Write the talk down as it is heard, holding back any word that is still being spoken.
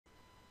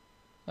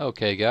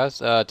Okay guys,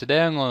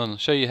 today I'm going to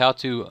show you how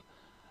to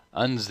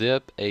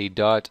unzip a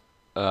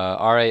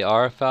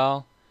 .rar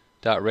file,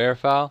 .rar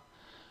file.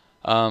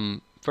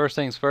 First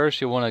things first,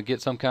 you'll want to get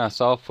some kind of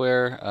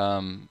software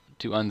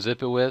to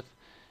unzip it with.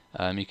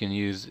 You can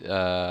use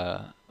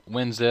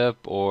WinZip,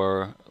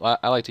 or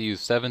I like to use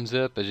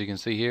 7-zip. As you can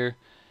see here,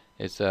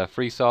 it's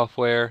free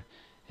software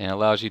and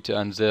allows you to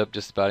unzip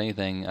just about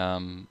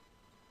anything.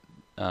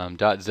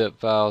 .zip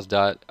files,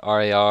 .rar,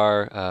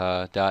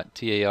 .tar,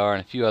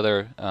 and a few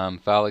other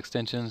file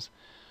extensions.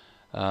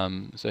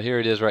 So here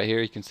it is right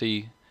here. You can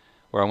see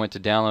where I went to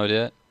download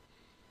it,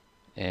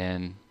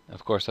 and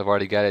of course I've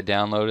already got it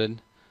downloaded.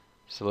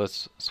 So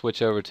let's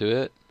switch over to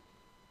it.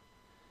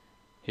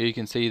 Here you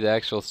can see the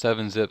actual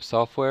 7-zip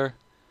software,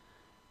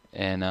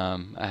 and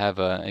I have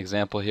an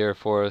example here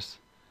for us.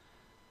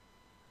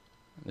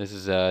 This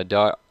is a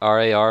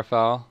 .rar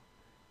file,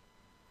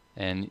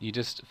 and you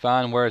just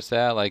find where it's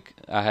at. Like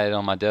I had it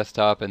on my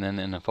desktop and then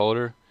in a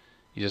folder.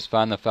 You just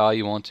find the file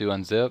you want to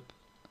unzip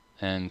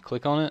and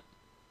click on it,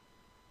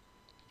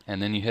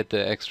 and then you hit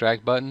the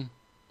extract button,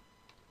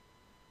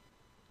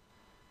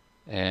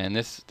 and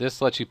this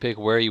lets you pick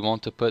where you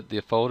want to put the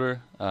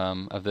folder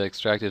of the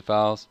extracted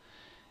files.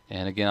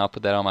 And again, I'll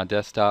put that on my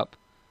desktop,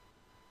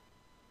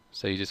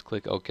 so you just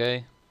click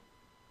OK,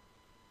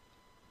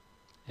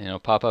 and it'll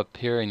pop up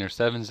here in your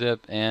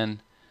 7-zip, and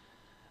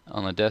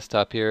on the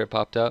desktop here it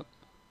popped up.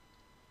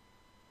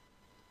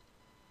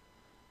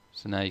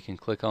 So now you can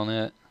click on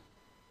it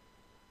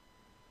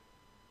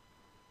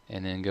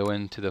and then go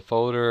into the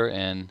folder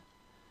and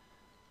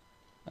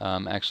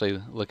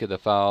actually look at the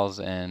files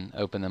and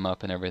open them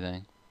up and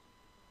everything.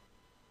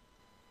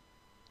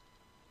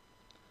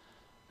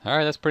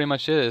 Alright, that's pretty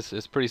much it.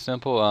 It's pretty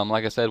simple.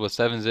 Like I said, with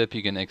 7-zip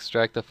you can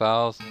extract the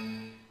files,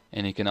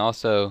 and you can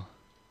also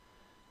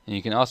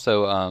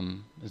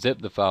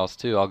zip the files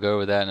too. I'll go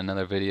over that in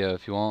another video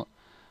if you want.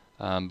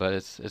 But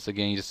it's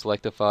again, you just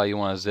select the file you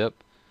want to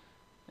zip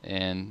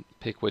and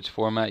pick which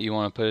format you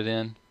want to put it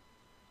in,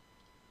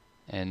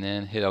 and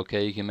then hit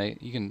OK. You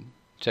can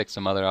check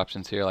some other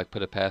options here, like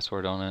put a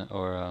password on it,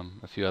 or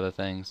a few other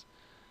things.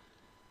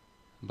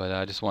 But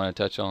I just want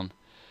to touch on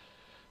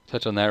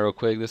that real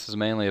quick. This is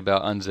mainly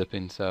about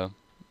unzipping. So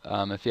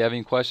if you have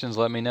any questions,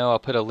 let me know. I'll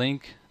put a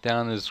link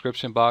down in the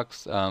description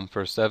box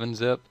for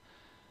 7-zip,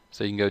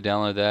 so you can go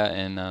download that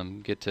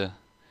and get to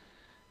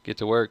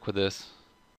work with this.